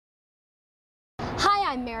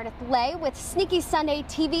I'm Meredith Lay with Sneaky Sunday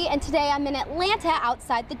TV, and today I'm in Atlanta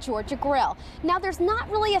outside the Georgia Grill. Now, there's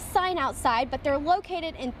not really a sign outside, but they're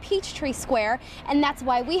located in Peachtree Square, and that's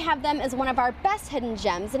why we have them as one of our best hidden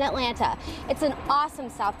gems in Atlanta. It's an awesome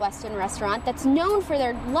Southwestern restaurant that's known for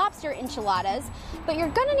their lobster enchiladas, but you're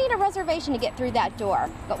gonna need a reservation to get through that door,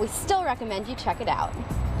 but we still recommend you check it out.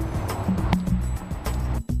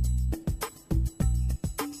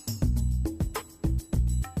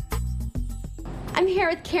 I'm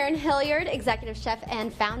here with Karen Hilliard, Executive Chef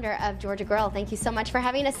and founder of Georgia Grill. Thank you so much for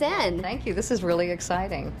having us in. Thank you. This is really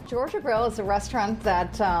exciting. Georgia Grill is a restaurant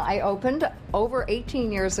that I opened over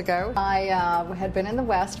 18 years ago. I had been in the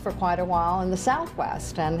West for quite a while, in the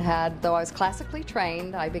Southwest, and though I was classically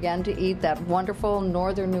trained, I began to eat that wonderful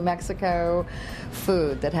northern New Mexico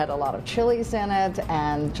food that had a lot of chilies in it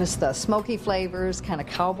and just the smoky flavors, kind of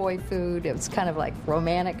cowboy food. It was kind of like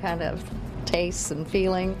romantic kind of tastes and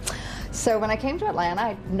feeling. So when I came to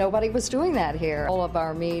Atlanta, nobody was doing that here. All of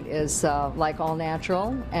our meat is like all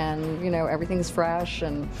natural, and everything's fresh,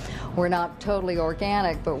 and we're not totally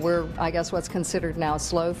organic, but we're, I guess, what's considered now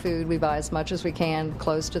slow food. We buy as much as we can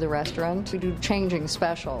close to the restaurant. We do changing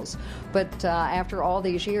specials, but after all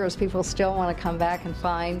these years, people still want to come back and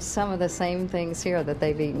find some of the same things here that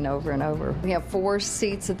they've eaten over and over. We have 4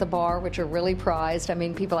 seats at the bar, which are really prized. I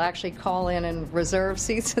mean, people actually call in and reserve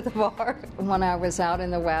seats at the bar. When I was out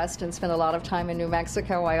in the West and spent a lot of time in New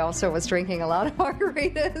Mexico, I also was drinking a lot of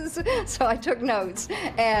margaritas, so I took notes,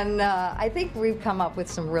 and I think we've come up with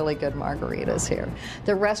some really good margaritas here.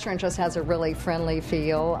 The restaurant just has a really friendly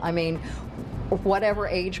feel. I mean, whatever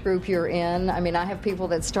age group you're in. I mean, I have people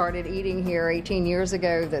that started eating here 18 years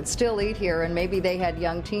ago that still eat here, and maybe they had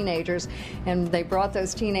young teenagers, and they brought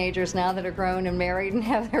those teenagers now that are grown and married and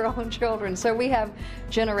have their own children. So we have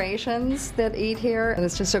generations that eat here, and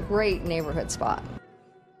it's just a great neighborhood spot.